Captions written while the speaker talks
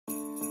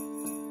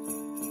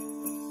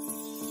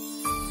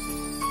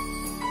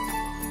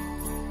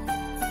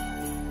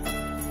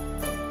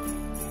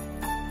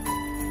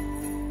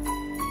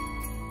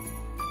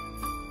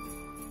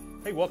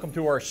Hey, welcome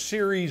to our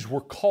series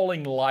we're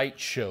calling Light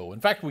Show. In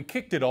fact, we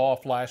kicked it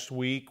off last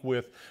week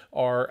with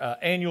our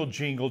annual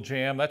Jingle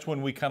Jam. That's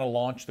when we kind of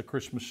launched the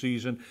Christmas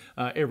season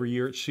every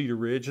year at Cedar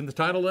Ridge. And the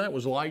title of that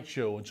was Light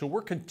Show. And so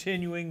we're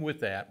continuing with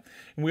that.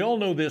 And we all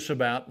know this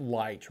about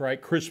lights,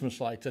 right?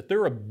 Christmas lights, that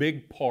they're a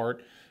big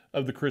part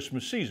of the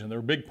Christmas season. They're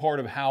a big part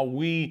of how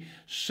we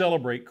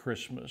celebrate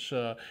Christmas.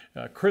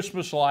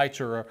 Christmas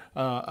lights are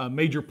a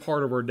major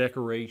part of our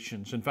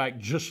decorations. In fact,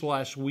 just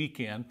last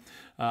weekend,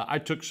 I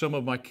took some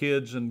of my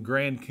kids and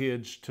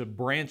grandkids to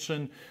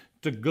Branson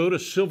to go to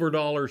Silver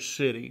Dollar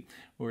City,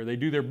 where they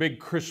do their big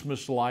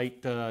Christmas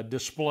light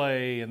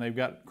display, and they've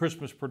got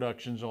Christmas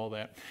productions, all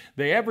that.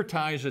 They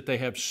advertise that they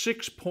have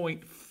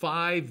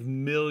 6.5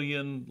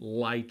 million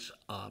lights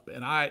up,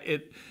 and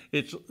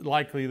it's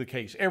likely the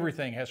case.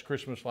 Everything has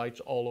Christmas lights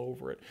all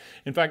over it.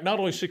 In fact, not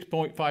only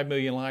 6.5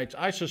 million lights,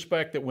 I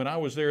suspect that when I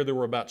was there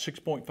were about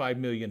 6.5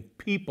 million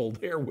people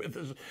there with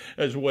us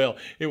as well.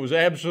 It was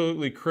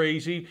absolutely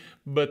crazy,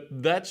 but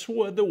that's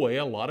the way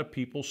a lot of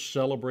people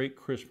celebrate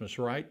Christmas,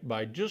 right?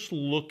 By just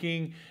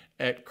looking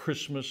at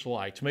Christmas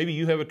lights. Maybe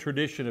you have a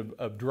tradition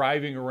of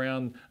driving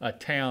around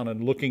town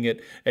and looking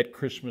at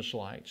Christmas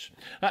lights.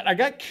 I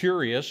got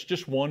curious,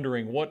 just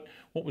wondering what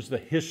was the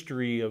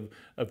history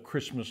of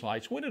Christmas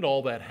lights? When did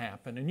all that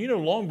happen? And you know,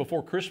 long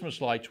before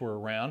Christmas lights were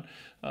around,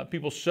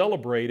 people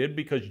celebrated,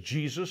 because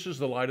Jesus is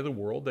the light of the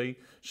world, they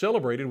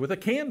celebrated with a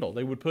candle.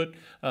 They would put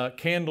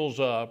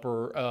candles up,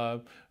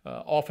 or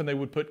often they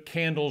would put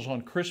candles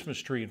on Christmas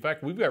tree. In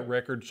fact, we've got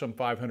records some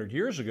 500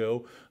 years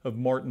ago of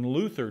Martin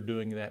Luther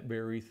doing that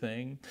very thing.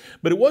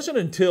 But it wasn't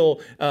until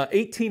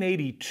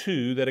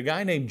 1882 that a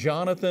guy named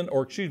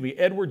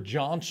Edward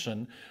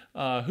Johnson,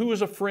 who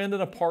was a friend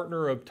and a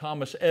partner of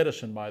Thomas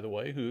Edison, by the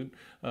way, who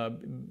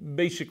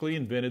basically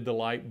invented the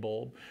light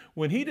bulb,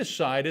 when he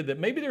decided that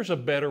maybe there's a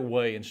better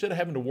way, instead of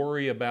having to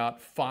worry about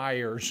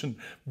fires and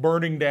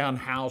burning down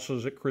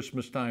houses at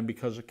Christmas time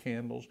because of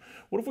candles,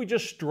 what if we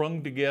just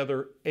strung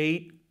together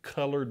 8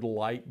 colored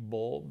light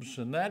bulbs?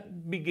 And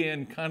that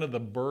began kind of the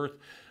birth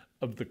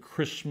of the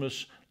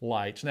Christmas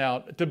lights. Now,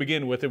 to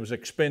begin with, it was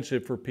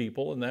expensive for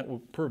people, and that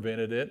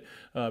prevented it.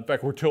 In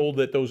fact, we're told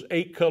that those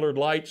 8 colored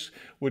lights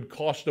would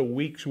cost a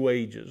week's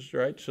wages,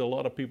 right? So a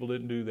lot of people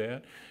didn't do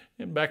that.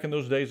 And back in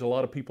those days, a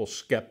lot of people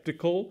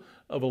skeptical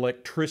of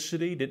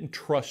electricity, didn't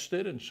trust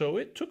it, and so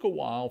it took a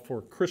while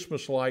for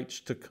Christmas lights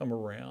to come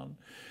around.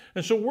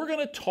 And so we're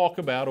going to talk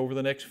about, over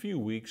the next few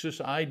weeks, this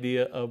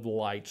idea of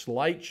lights,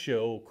 light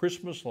show,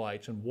 Christmas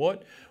lights, and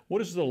what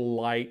is the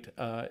light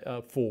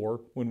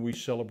for when we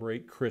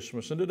celebrate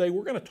Christmas. And today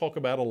we're going to talk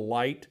about a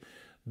light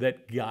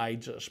that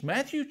guides us.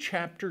 Matthew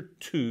chapter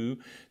 2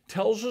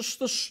 tells us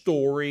the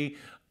story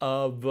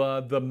of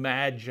the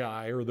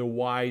Magi, or the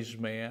wise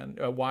men.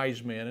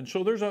 And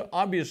so there's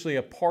obviously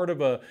a part of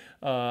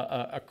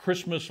a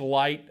Christmas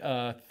light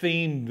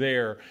theme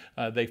there.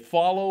 They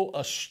follow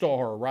a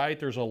star, right?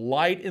 There's a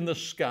light in the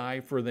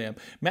sky for them.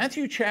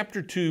 Matthew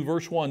chapter 2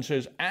 verse 1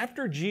 says,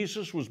 "After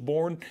Jesus was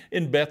born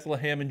in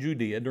Bethlehem in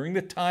Judea, during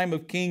the time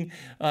of King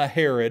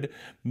Herod,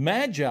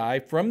 Magi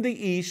from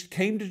the east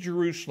came to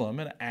Jerusalem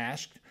and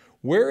asked,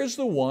 'Where is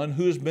the one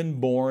who has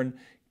been born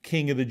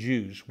King of the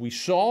Jews? We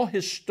saw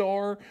his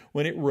star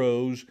when it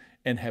rose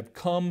and have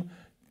come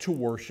to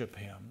worship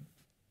him.'"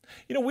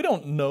 You know, we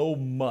don't know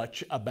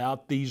much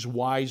about these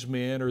wise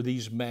men or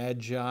these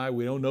magi.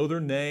 We don't know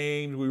their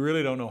names. We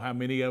really don't know how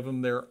many of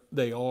them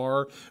they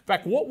are. In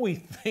fact, what we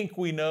think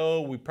we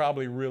know, we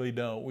probably really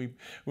don't.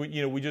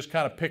 We just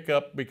kind of pick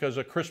up because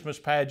a Christmas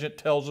pageant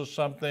tells us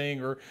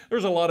something, or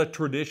there's a lot of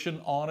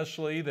tradition,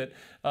 honestly, that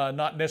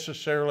not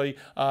necessarily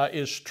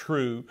is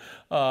true.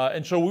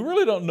 And so we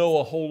really don't know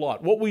a whole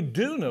lot. What we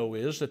do know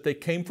is that they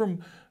came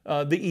from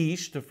the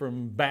east,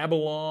 from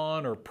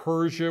Babylon or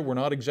Persia. We're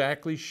not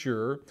exactly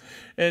sure.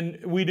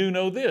 And we do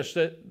know this,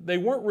 that they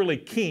weren't really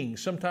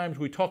kings. Sometimes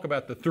we talk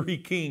about the 3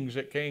 kings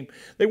that came.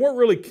 They weren't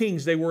really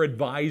kings. They were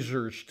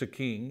advisors to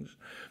kings.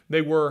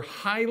 They were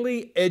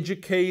highly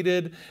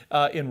educated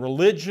in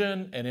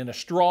religion and in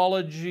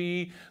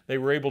astrology. They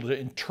were able to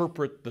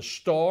interpret the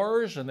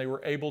stars, and they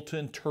were able to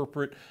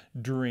interpret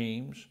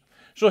dreams.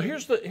 So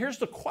here's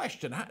the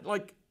question.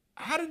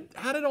 How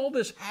did all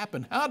this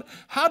happen?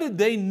 How did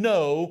they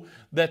know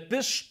that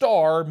this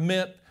star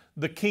meant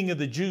the King of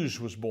the Jews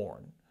was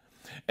born?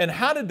 And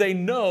how did they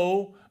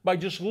know by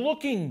just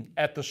looking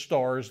at the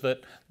stars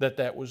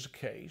that was the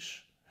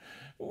case?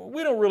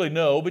 We don't really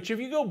know, but if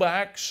you go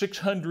back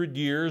 600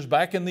 years,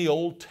 back in the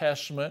Old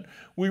Testament,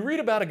 we read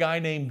about a guy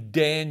named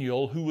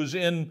Daniel who was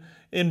in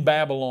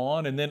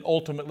Babylon, and then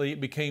ultimately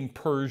it became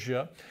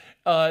Persia.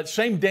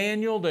 Same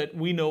Daniel that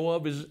we know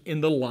of is in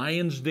the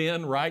lion's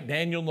den, right?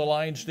 Daniel in the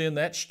lion's den,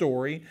 that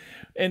story.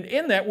 And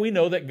in that we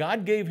know that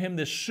God gave him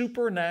this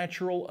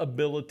supernatural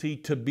ability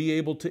to be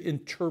able to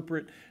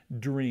interpret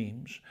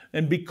dreams.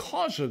 And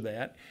because of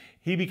that,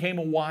 he became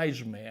a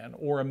wise man,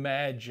 or a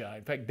magi.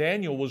 In fact,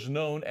 Daniel was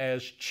known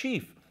as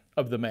chief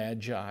of the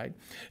Magi.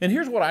 And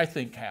here's what I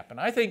think happened.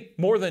 I think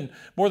more than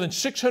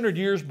 600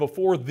 years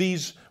before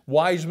these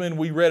wise men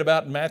we read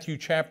about in Matthew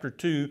chapter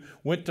 2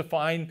 went to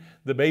find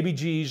the baby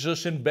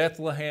Jesus in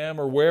Bethlehem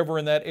or wherever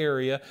in that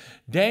area,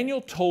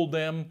 Daniel told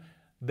them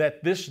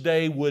that this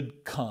day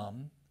would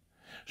come.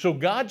 So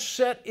God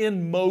set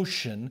in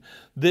motion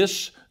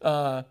this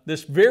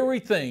very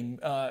thing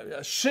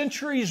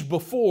centuries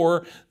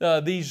before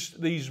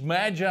these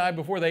magi,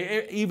 before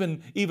they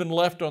even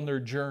left on their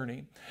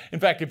journey. In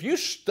fact, if you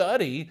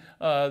study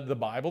the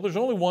Bible, there's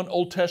only one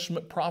Old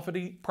Testament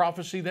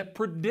prophecy that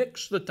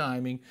predicts the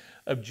timing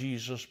of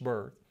Jesus'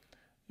 birth.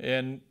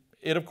 And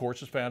it, of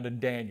course, is found in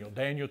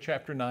Daniel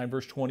chapter 9,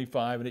 verse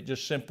 25, and it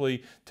just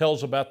simply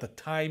tells about the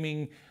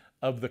timing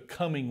of the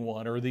coming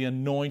one or the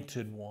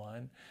anointed one.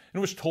 And it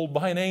was told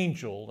by an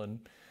angel. And,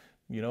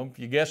 you know, if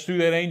you guessed who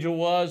that angel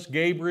was,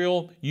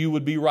 Gabriel, you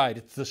would be right.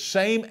 It's the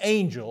same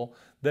angel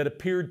that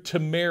appeared to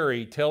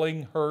Mary,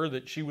 telling her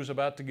that she was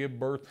about to give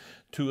birth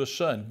to a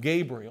son,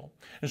 Gabriel.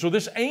 And so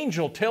this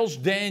angel tells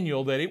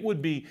Daniel that it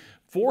would be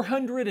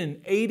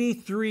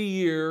 483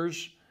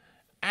 years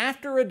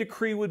after a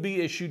decree would be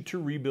issued to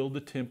rebuild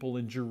the temple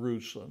in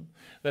Jerusalem,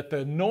 that the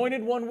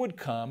anointed one would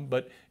come,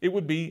 but it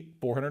would be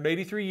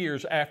 483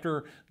 years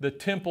after the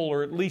temple,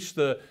 or at least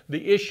the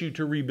issue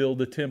to rebuild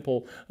the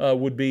temple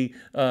would be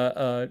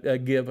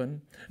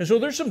given. And so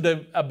there's some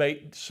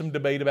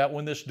debate about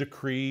when this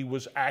decree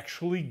was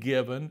actually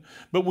given,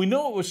 but we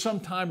know it was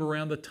sometime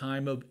around the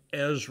time of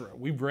Ezra.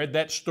 We've read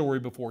that story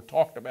before,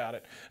 talked about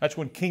it. That's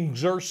when King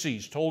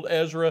Xerxes told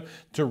Ezra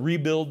to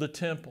rebuild the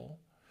temple.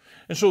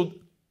 And so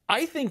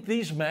I think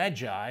these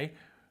magi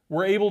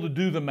were able to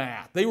do the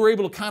math. They were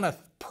able to kind of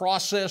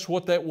process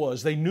what that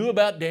was. They knew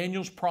about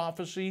Daniel's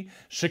prophecy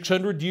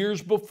 600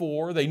 years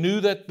before. They knew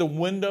that the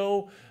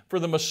window for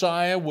the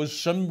Messiah was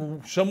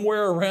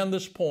somewhere around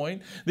this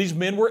point. These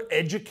men were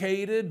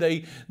educated.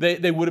 They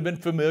would have been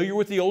familiar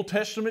with the Old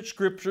Testament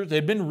scriptures.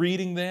 They'd been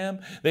reading them.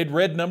 They'd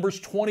read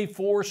Numbers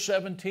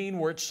 24:17,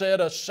 where it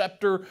said a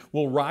scepter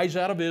will rise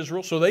out of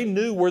Israel. So they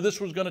knew where this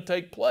was going to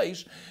take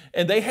place.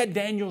 And they had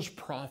Daniel's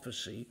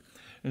prophecy.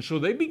 And so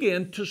they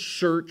began to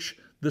search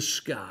the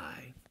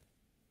sky.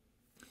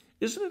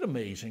 Isn't it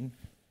amazing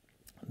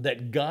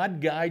that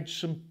God guides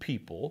some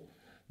people,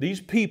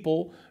 these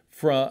people,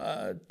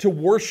 to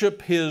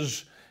worship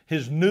His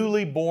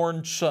newly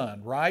born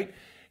Son, right?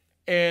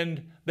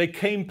 And they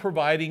came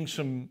providing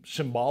some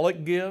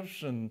symbolic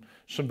gifts and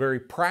some very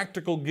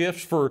practical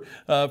gifts for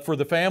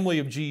the family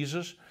of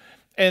Jesus.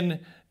 And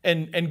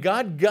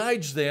God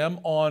guides them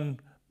on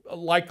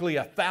likely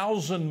a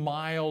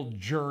 1,000-mile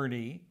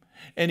journey.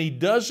 And He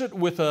does it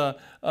with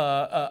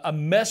a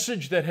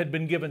message that had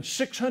been given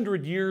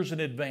 600 years in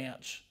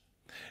advance.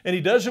 And He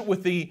does it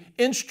with the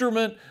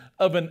instrument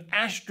of an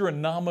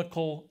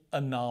astronomical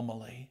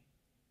anomaly.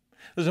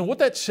 Listen, what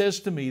that says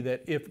to me,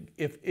 that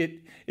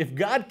if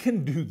God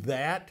can do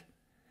that,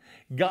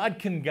 God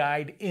can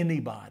guide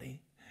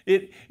anybody.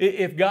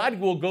 If God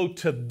will go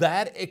to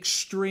that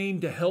extreme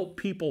to help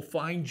people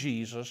find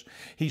Jesus,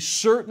 He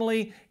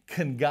certainly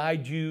can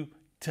guide you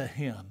to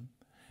Him.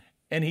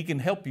 And He can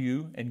help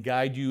you and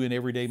guide you in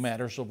everyday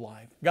matters of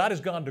life. God has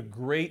gone to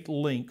great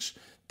lengths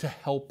to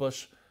help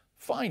us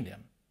find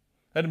Him.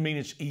 That doesn't mean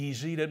it's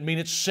easy, doesn't mean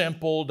it's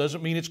simple,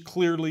 doesn't mean it's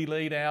clearly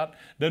laid out,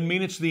 doesn't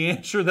mean it's the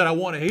answer that I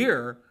want to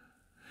hear.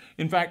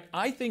 In fact,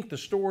 I think the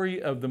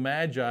story of the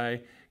Magi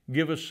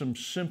give us some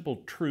simple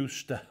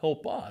truths to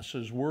help us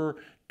as we're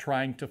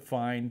trying to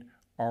find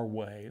our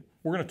way.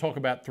 We're going to talk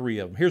about 3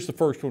 of them. Here's the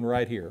first one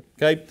right here,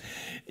 okay?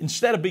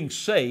 Instead of being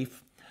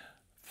safe,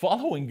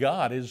 following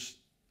God is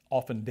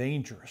often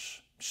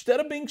dangerous. Instead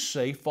of being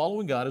safe,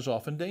 following God is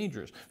often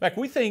dangerous. In fact,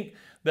 we think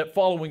that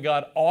following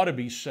God ought to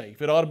be safe.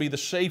 It ought to be the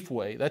safe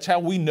way. That's how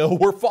we know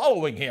we're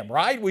following Him,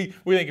 right? We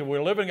think if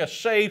we're living a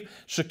safe,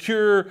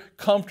 secure,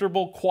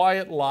 comfortable,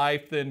 quiet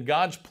life, then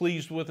God's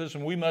pleased with us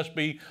and we must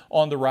be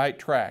on the right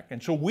track.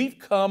 And so we've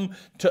come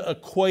to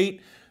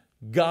equate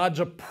God's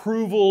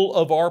approval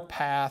of our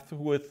path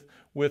with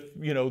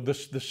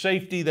the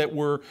safety that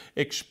we're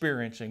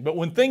experiencing. But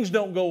when things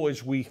don't go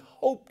as we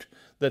hoped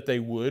that they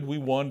would, we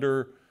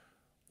wonder,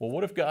 well,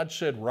 what if God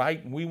said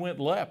right and we went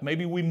left?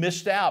 Maybe we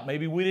missed out.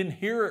 Maybe we didn't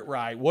hear it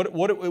right.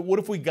 What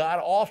if we got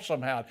off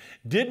somehow?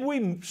 Did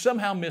we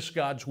somehow miss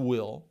God's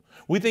will?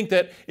 We think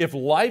that if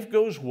life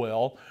goes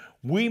well,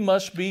 we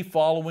must be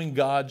following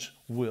God's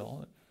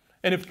will.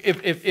 And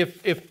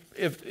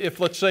if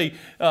let's say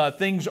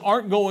things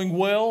aren't going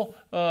well,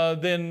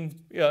 then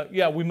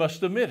we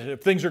must admit it.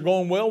 If things are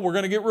going well, we're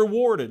going to get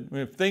rewarded.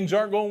 If things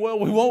aren't going well,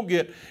 we won't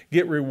get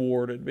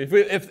rewarded.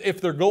 If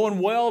they're going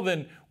well,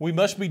 then we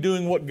must be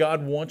doing what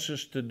God wants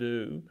us to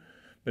do.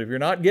 But if you're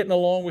not getting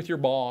along with your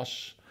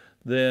boss,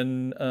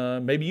 then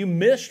maybe you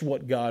missed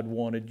what God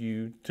wanted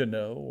you to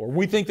know. Or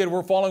we think that if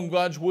we're following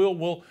God's will,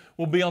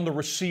 we'll be on the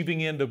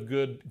receiving end of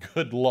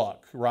good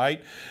luck,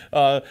 right?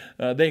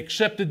 They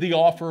accepted the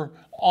offer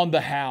on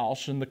the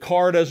house and the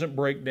car doesn't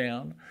break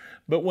down.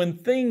 But when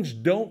things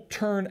don't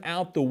turn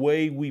out the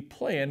way we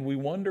planned, we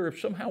wonder if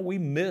somehow we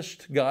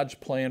missed God's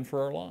plan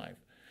for our life.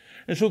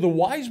 And so the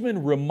wise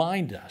men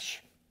remind us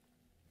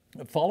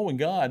that following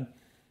God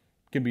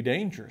can be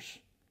dangerous.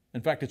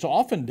 In fact, it's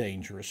often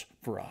dangerous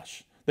for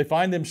us. They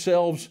find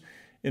themselves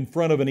in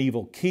front of an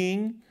evil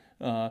king.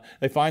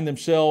 They find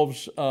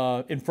themselves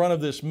in front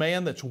of this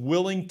man that's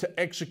willing to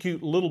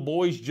execute little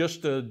boys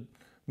just to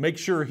make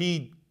sure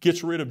he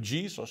gets rid of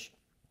Jesus.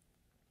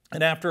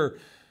 And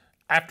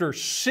after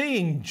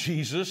seeing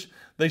Jesus,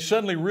 they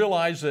suddenly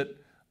realize that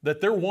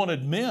they're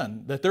wanted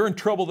men, that they're in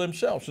trouble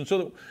themselves. And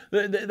so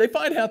they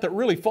find out that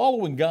really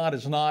following God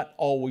is not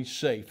always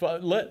safe.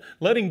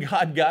 Letting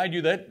God guide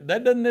you, that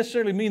doesn't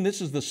necessarily mean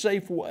this is the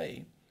safe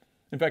way.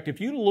 In fact,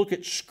 if you look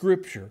at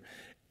Scripture,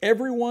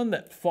 everyone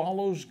that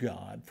follows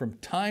God from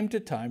time to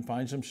time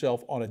finds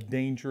himself on a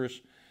dangerous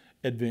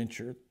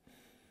adventure.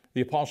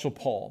 The Apostle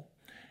Paul,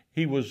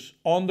 he was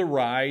on the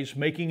rise,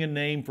 making a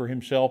name for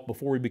himself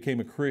before he became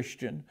a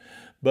Christian.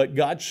 But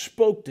God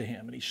spoke to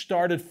him and he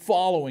started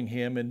following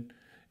him. And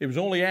it was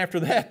only after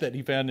that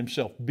he found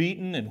himself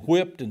beaten and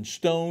whipped and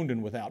stoned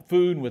and without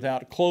food and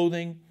without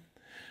clothing.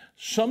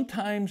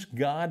 Sometimes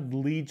God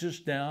leads us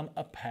down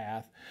a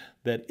path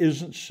that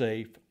isn't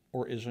safe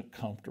or isn't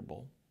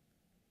comfortable.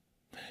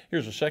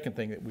 Here's the second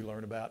thing that we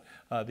learn about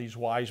these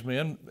wise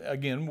men.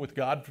 Again, with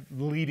God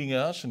leading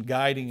us and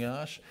guiding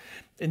us,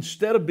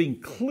 instead of being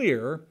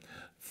clear,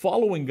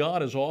 following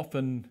God is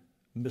often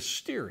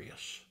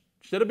mysterious.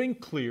 Instead of being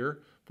clear,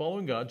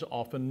 following God's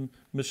often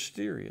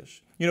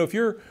mysterious. You know, if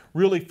you're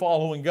really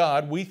following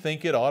God, we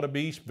think it ought to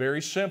be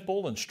very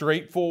simple and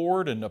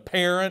straightforward and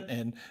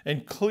apparent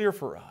and clear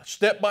for us,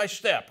 step by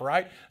step,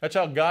 right? That's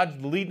how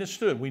God's leading us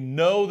through it. We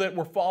know that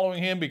we're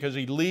following Him because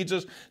He leads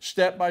us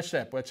step by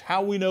step. That's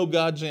how we know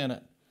God's in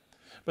it.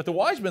 But the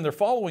wise men, they're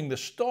following the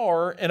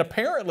star, and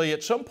apparently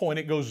at some point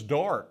it goes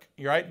dark,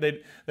 right?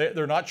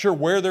 They're not sure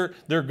where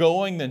they're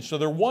going, and so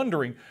they're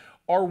wondering,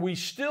 are we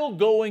still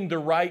going the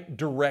right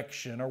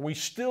direction? Are we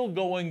still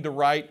going the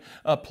right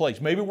place?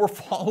 Maybe we're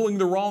following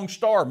the wrong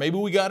star. Maybe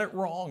we got it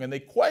wrong. And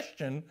they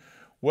question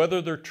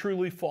whether they're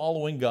truly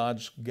following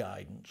God's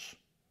guidance.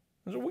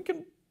 And so we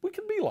can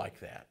be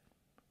like that.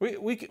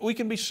 We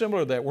can be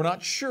similar to that. We're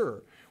not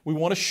sure. We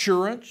want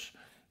assurance.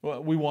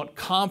 We want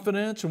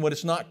confidence. And when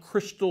it's not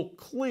crystal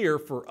clear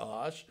for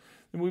us,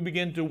 then we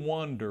begin to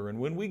wonder. And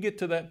when we get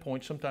to that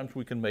point, sometimes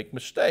we can make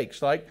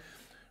mistakes. Like,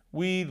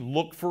 we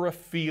look for a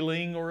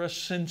feeling or a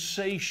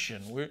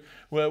sensation.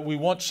 We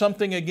want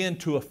something, again,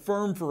 to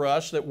affirm for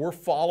us that we're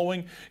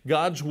following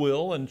God's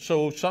will. And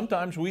so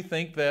sometimes we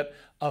think that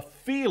a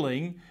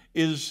feeling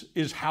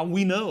is how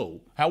we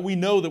know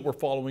that we're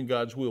following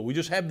God's will. We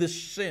just have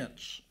this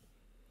sense.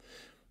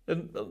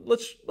 And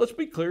let's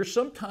be clear,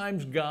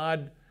 sometimes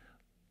God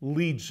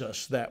leads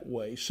us that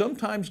way.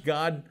 Sometimes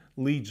God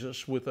leads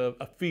us with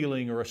a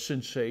feeling or a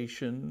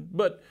sensation.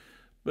 But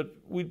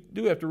we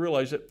do have to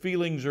realize that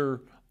feelings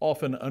are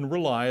often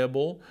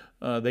unreliable.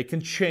 They can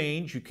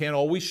change. You can't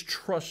always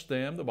trust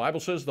them. The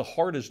Bible says the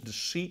heart is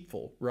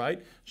deceitful,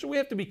 right? So we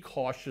have to be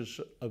cautious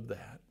of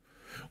that.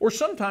 Or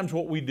sometimes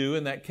what we do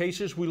in that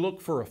case is we look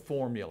for a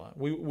formula.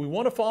 We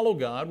want to follow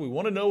God. We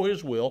want to know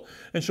His will.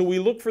 And so we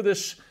look for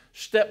this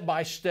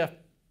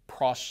step-by-step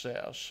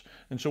process.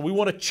 And so we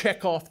want to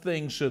check off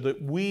things so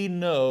that we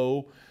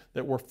know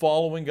that we're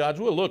following God's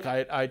will. Look,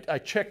 I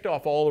checked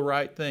off all the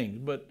right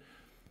things, but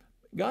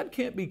God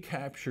can't be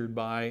captured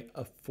by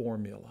a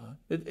formula.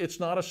 It's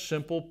not a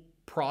simple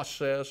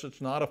process.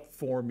 It's not a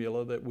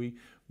formula that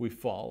we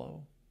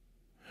follow.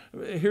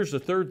 Here's the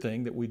third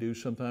thing that we do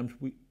sometimes.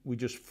 We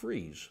just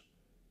freeze.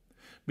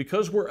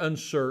 Because we're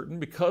uncertain,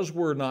 because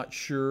we're not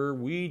sure,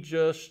 we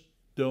just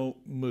don't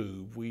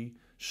move. We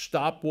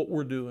stop what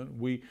we're doing.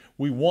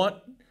 We want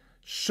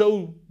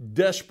so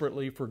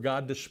desperately for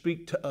God to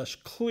speak to us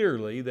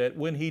clearly that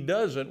when He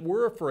doesn't,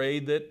 we're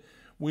afraid that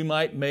we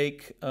might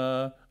make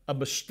a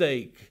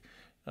mistake.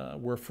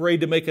 We're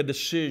afraid to make a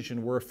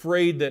decision. We're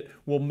afraid that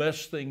we'll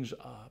mess things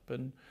up.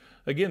 And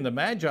again, the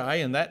Magi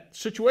in that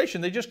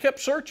situation, they just kept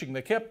searching.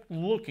 They kept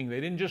looking. They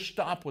didn't just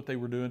stop what they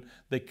were doing.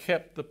 They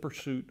kept the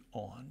pursuit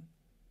on.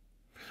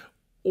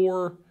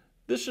 Or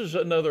this is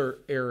another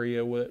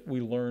area that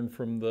we learn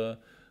from the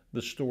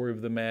story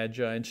of the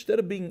Magi. Instead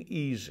of being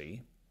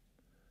easy,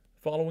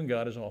 following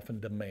God is often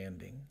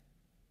demanding.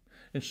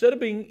 Instead of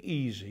being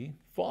easy,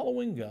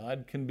 following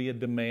God can be a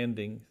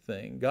demanding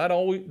thing. God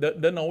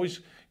doesn't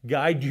always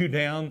guide you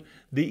down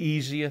the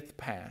easiest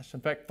path. In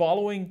fact,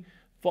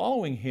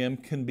 following Him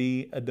can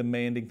be a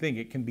demanding thing.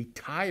 It can be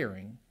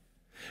tiring.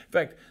 In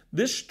fact,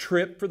 this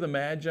trip for the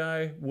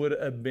Magi would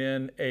have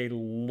been a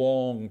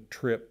long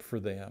trip for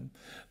them.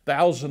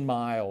 1,000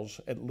 miles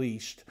at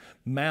least,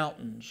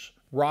 mountains,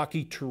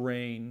 rocky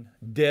terrain,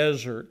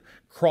 desert,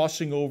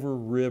 crossing over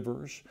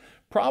rivers.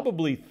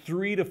 Probably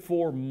 3 to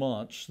 4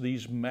 months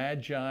these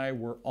Magi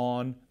were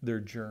on their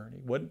journey.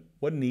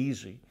 Wasn't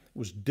easy. It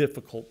was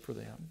difficult for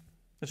them.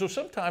 And so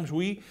sometimes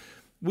we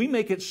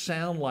make it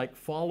sound like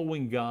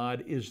following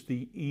God is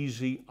the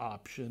easy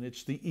option.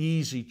 It's the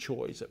easy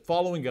choice. That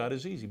following God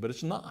is easy, but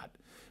it's not.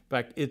 In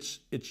fact, it's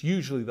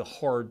usually the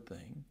hard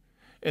thing.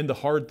 And the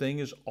hard thing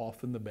is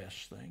often the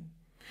best thing.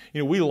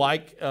 We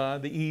like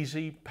the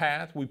easy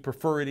path. We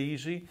prefer it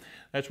easy.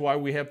 That's why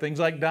we have things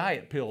like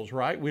diet pills,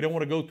 right? We don't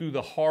want to go through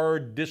the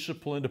hard,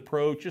 disciplined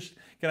approach. Just,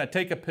 can I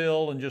take a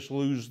pill and just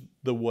lose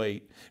the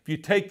weight? If you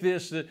take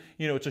this,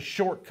 it's a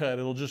shortcut.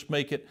 It'll just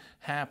make it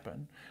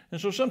happen.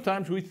 And so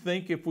sometimes we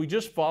think if we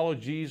just follow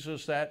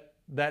Jesus,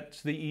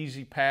 that's the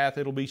easy path.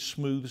 It'll be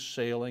smooth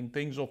sailing.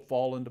 Things will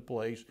fall into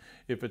place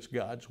if it's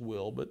God's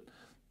will. But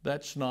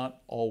that's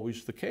not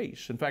always the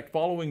case. In fact,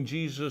 following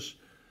Jesus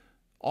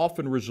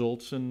often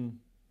results in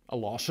a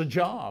loss of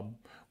job,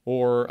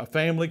 or a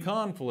family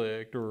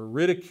conflict, or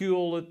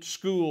ridicule at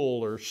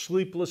school, or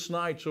sleepless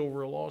nights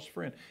over a lost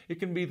friend. It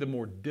can be the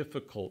more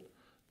difficult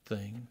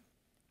thing.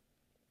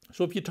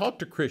 So if you talk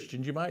to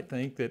Christians, you might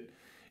think that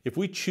if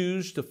we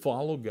choose to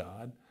follow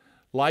God,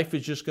 life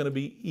is just going to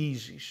be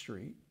easy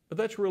street. But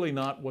that's really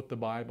not what the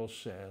Bible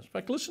says. In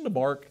fact, listen to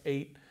Mark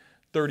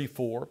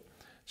 8:34. It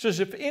says,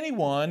 if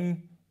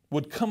anyone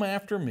would come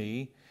after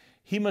me,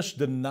 he must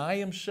deny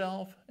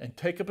himself and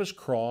take up his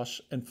cross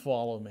and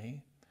follow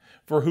me.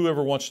 For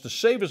whoever wants to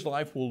save his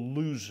life will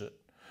lose it.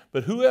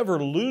 But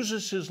whoever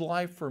loses his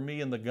life for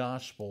me in the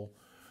gospel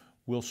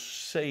will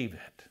save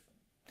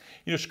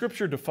it.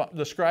 Scripture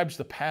describes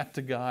the path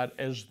to God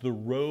as the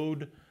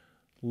road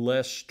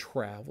less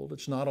traveled.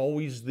 It's not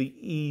always the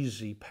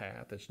easy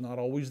path. It's not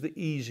always the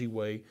easy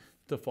way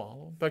to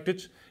follow. In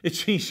fact,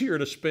 it's easier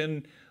to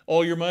spend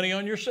all your money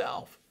on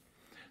yourself.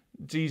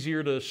 It's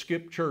easier to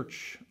skip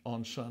church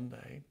on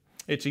Sunday.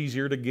 It's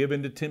easier to give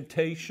into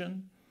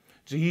temptation.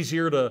 It's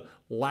easier to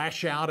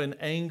lash out in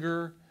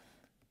anger.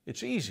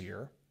 It's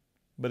easier,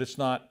 but it's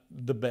not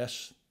the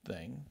best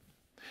thing.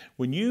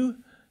 When you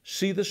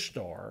see the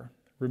star,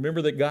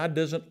 remember that God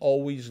doesn't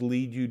always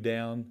lead you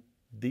down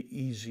the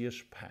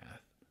easiest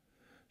path.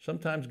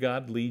 Sometimes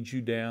God leads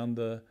you down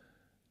the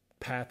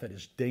path that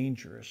is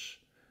dangerous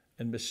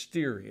and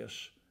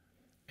mysterious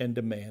and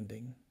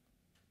demanding.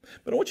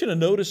 But I want you to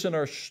notice in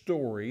our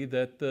story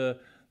that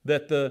the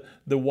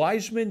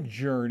wise men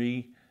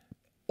journey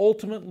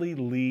ultimately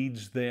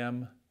leads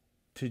them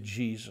to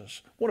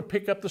Jesus. I want to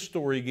pick up the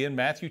story again,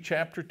 Matthew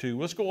chapter 2.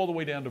 Let's go all the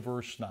way down to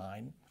verse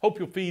 9. Hope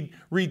you'll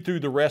read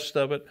through the rest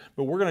of it,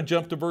 but we're going to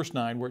jump to verse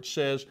 9 where it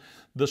says,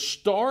 the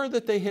star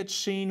that they had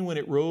seen when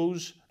it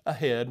rose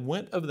ahead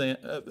went ahead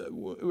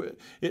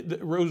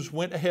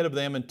of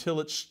them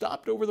until it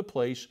stopped over the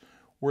place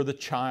where the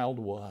child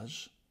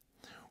was.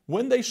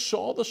 When they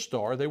saw the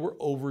star, they were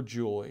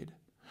overjoyed.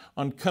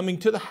 On coming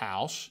to the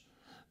house,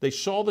 they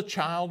saw the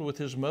child with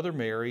his mother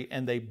Mary,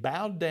 and they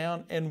bowed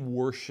down and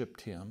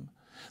worshiped him.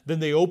 Then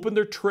they opened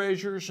their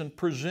treasures and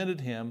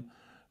presented him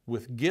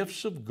with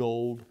gifts of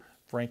gold,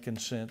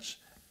 frankincense,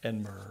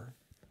 and myrrh.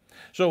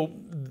 So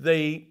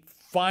they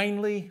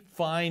finally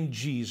find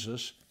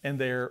Jesus, and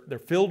they're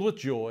filled with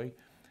joy,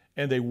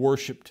 and they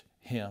worshiped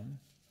him.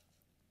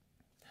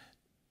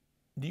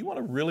 Do you want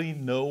to really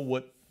know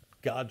what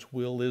God's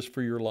will is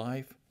for your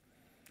life?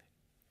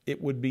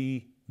 It would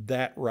be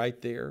that right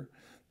there,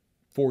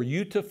 for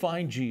you to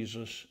find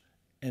Jesus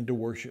and to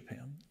worship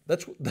him.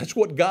 That's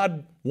what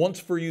God wants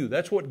for you.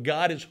 That's what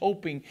God is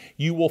hoping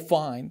you will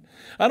find.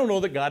 I don't know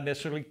that God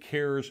necessarily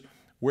cares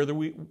where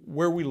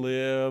we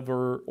live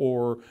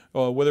or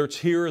whether it's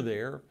here or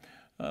there.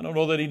 I don't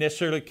know that he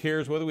necessarily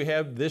cares whether we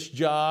have this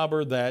job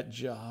or that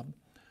job.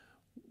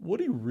 What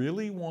he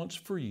really wants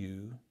for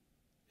you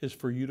is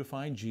for you to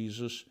find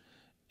Jesus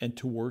and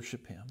to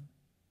worship him.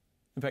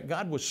 In fact,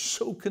 God was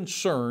so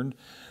concerned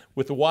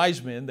with the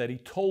wise men that he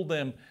told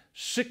them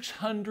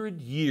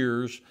 600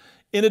 years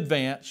in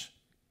advance,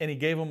 and he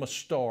gave them a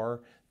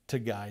star to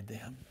guide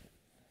them.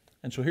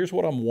 And so here's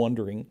what I'm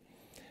wondering.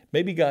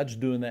 Maybe God's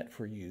doing that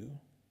for you.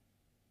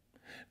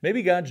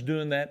 Maybe God's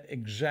doing that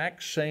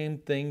exact same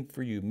thing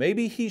for you.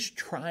 Maybe he's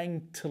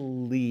trying to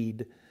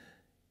lead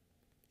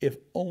if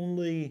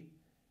only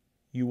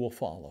you will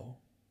follow.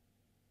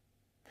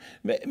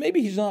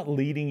 Maybe he's not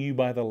leading you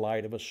by the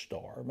light of a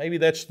star. Maybe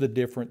that's the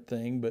different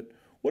thing, but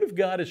what if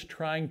God is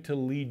trying to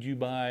lead you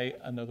by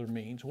another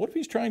means? What if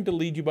he's trying to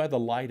lead you by the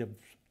light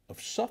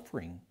of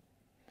suffering?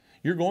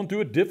 You're going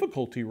through a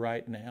difficulty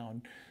right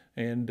now,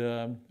 and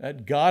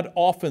God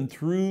often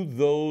through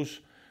those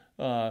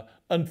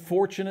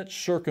unfortunate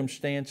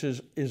circumstances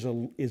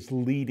is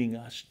leading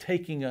us,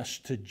 taking us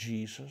to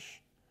Jesus.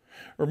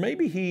 Or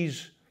maybe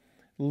he's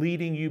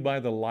leading you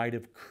by the light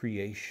of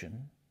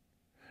creation.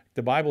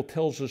 The Bible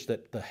tells us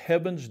that the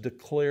heavens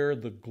declare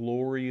the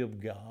glory of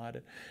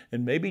God.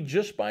 And maybe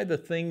just by the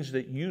things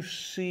that you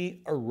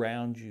see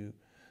around you,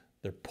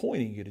 they're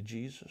pointing you to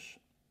Jesus.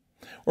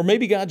 Or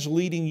maybe God's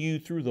leading you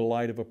through the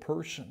light of a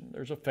person.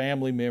 There's a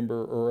family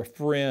member or a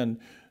friend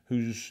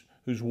who's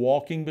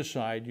walking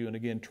beside you and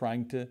again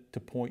trying to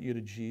point you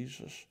to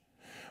Jesus.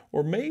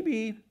 Or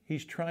maybe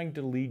he's trying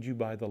to lead you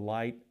by the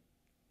light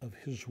of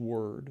his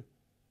word.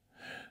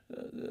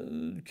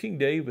 King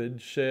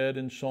David said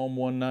in Psalm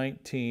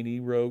 119, he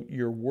wrote,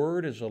 "Your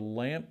word is a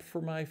lamp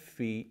for my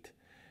feet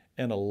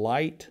and a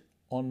light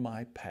on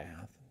my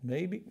path."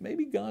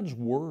 Maybe God's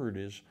word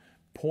is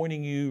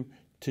pointing you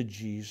to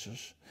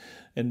Jesus.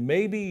 And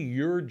maybe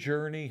your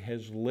journey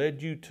has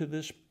led you to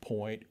this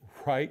point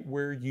right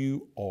where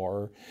you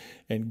are,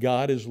 and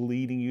God is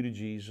leading you to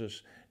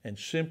Jesus and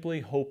simply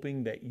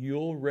hoping that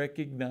you'll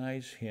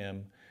recognize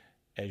Him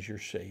as your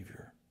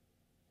Savior.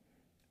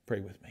 Pray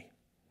with me.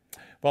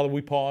 Father,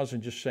 we pause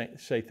and just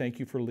say thank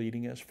you for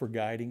leading us, for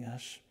guiding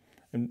us.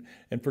 And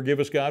forgive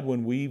us, God,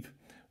 when we've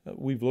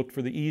looked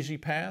for the easy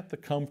path, the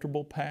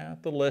comfortable path,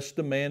 the less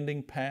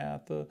demanding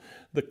path,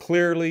 the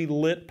clearly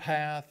lit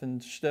path,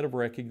 instead of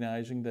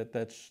recognizing that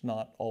that's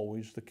not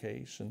always the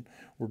case. And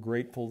we're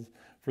grateful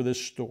for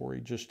this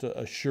story just to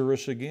assure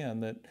us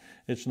again that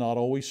it's not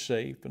always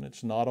safe, and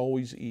it's not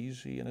always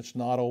easy, and it's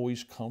not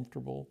always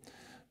comfortable.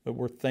 But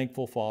we're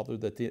thankful, Father,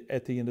 that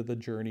at the end of the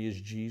journey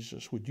is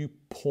Jesus. Would you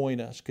point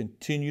us,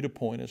 continue to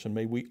point us, and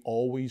may we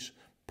always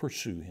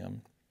pursue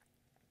Him.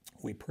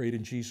 We prayed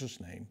in Jesus'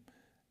 name.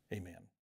 Amen.